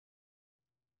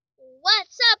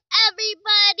What's up,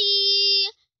 everybody?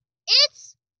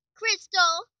 It's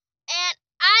Crystal, and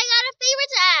I got a favor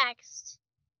to ask.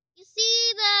 You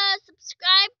see the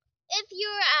subscribe, if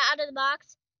you're out of the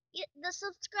box, the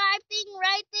subscribe thing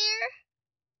right there?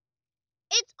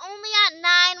 It's only at 9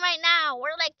 right now.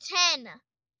 We're like 10. And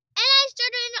I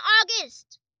started in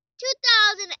August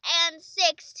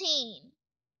 2016.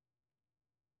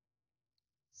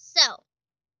 So,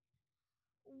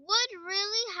 what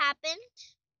really happened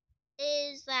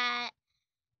is that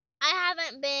I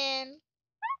haven't been.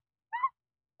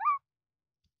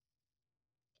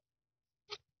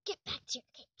 Get back to your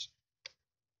cage.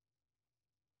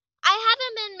 I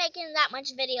haven't been making that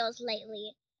much videos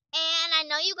lately. And I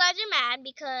know you guys are mad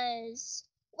because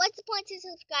what's the point to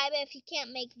subscribe if you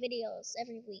can't make videos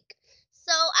every week?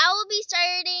 So I will be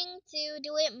starting to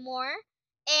do it more.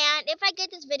 And if I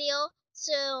get this video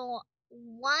to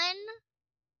 1,000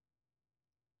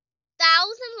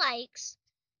 likes,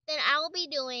 then I will be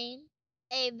doing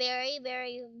a very,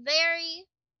 very, very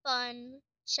fun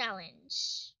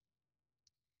challenge.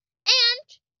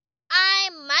 And I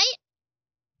might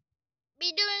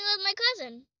be doing it with my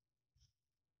cousin.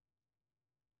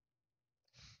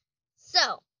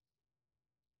 So,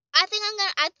 I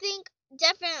think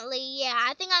definitely, yeah,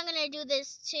 I think I'm gonna do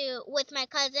this too with my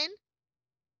cousin.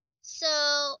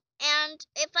 So, and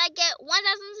if I get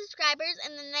 1,000 subscribers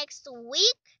in the next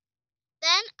week,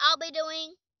 then I'll be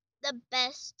doing the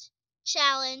best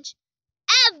challenge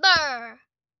ever.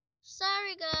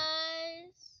 Sorry,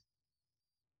 guys.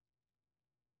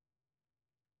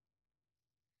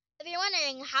 If you're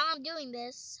wondering how I'm doing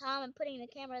this, how I'm putting the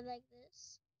camera like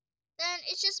this, then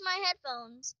it's just my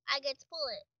headphones. I get to pull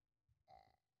it.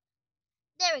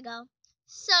 There we go.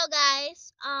 So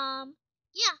guys,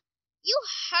 yeah, you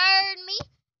heard me.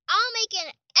 I'll make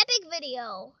an epic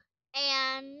video.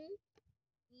 And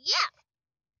yeah.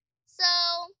 So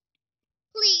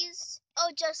please,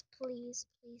 oh just please,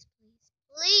 please, please,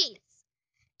 please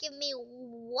give me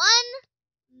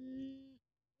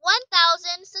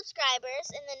 1,000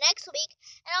 subscribers in the next week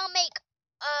and I'll make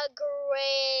a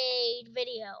great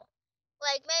video.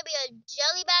 Like maybe a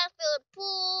jelly bath filled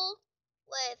pool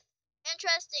with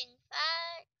interesting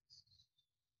facts.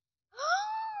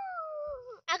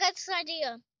 I got this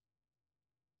idea.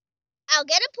 I'll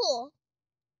get a pool.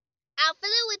 I'll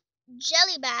fill it with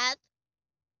jelly bath,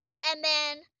 and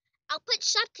then I'll put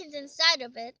Shopkins inside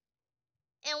of it,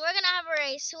 and we're gonna have a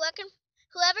race.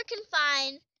 Whoever can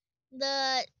find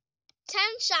the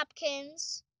 10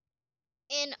 Shopkins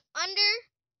in under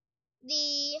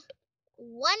the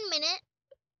 1 minute,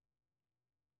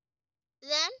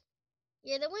 then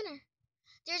you're the winner.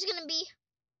 There's gonna be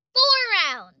 4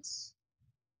 rounds,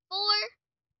 4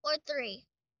 or 3.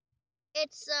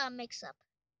 It's a mix-up.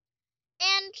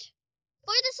 And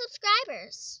for the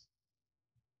subscribers,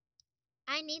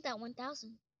 I need that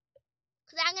 1,000.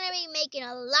 Because I'm going to be making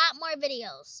a lot more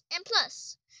videos. And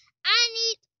plus, I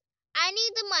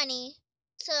need the money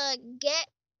to get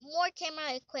more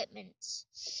camera equipment.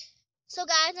 So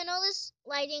guys, I know this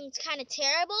lighting's kind of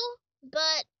terrible,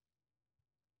 but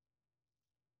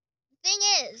the thing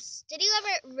is, did you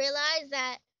ever realize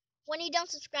that when you don't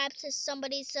subscribe to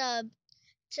somebody's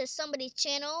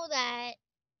channel that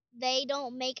they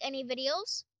don't make any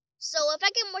videos? So if I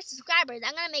get more subscribers,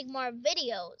 I'm gonna make more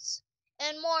videos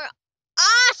and more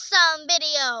awesome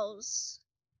videos.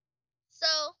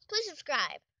 So please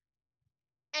subscribe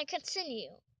and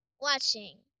continue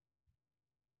watching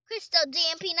Crystal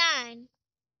DMP9.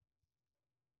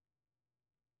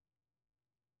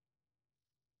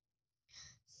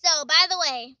 So by the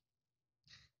way,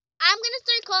 I'm gonna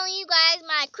start calling you guys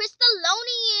my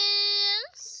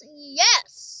Crystallonians.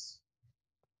 Yes.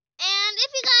 And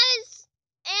if you guys,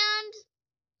 and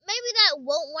maybe that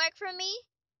won't work for me,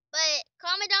 but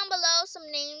comment down below some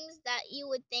names that you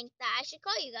would think that I should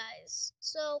call you guys.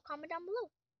 So comment down below.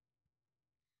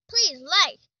 Please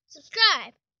like,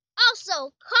 subscribe.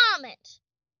 Also comment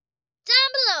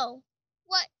down below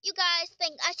what you guys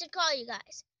think I should call you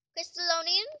guys.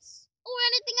 Crystallonians or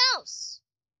anything else.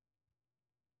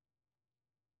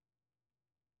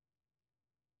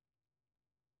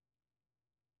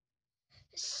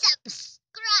 So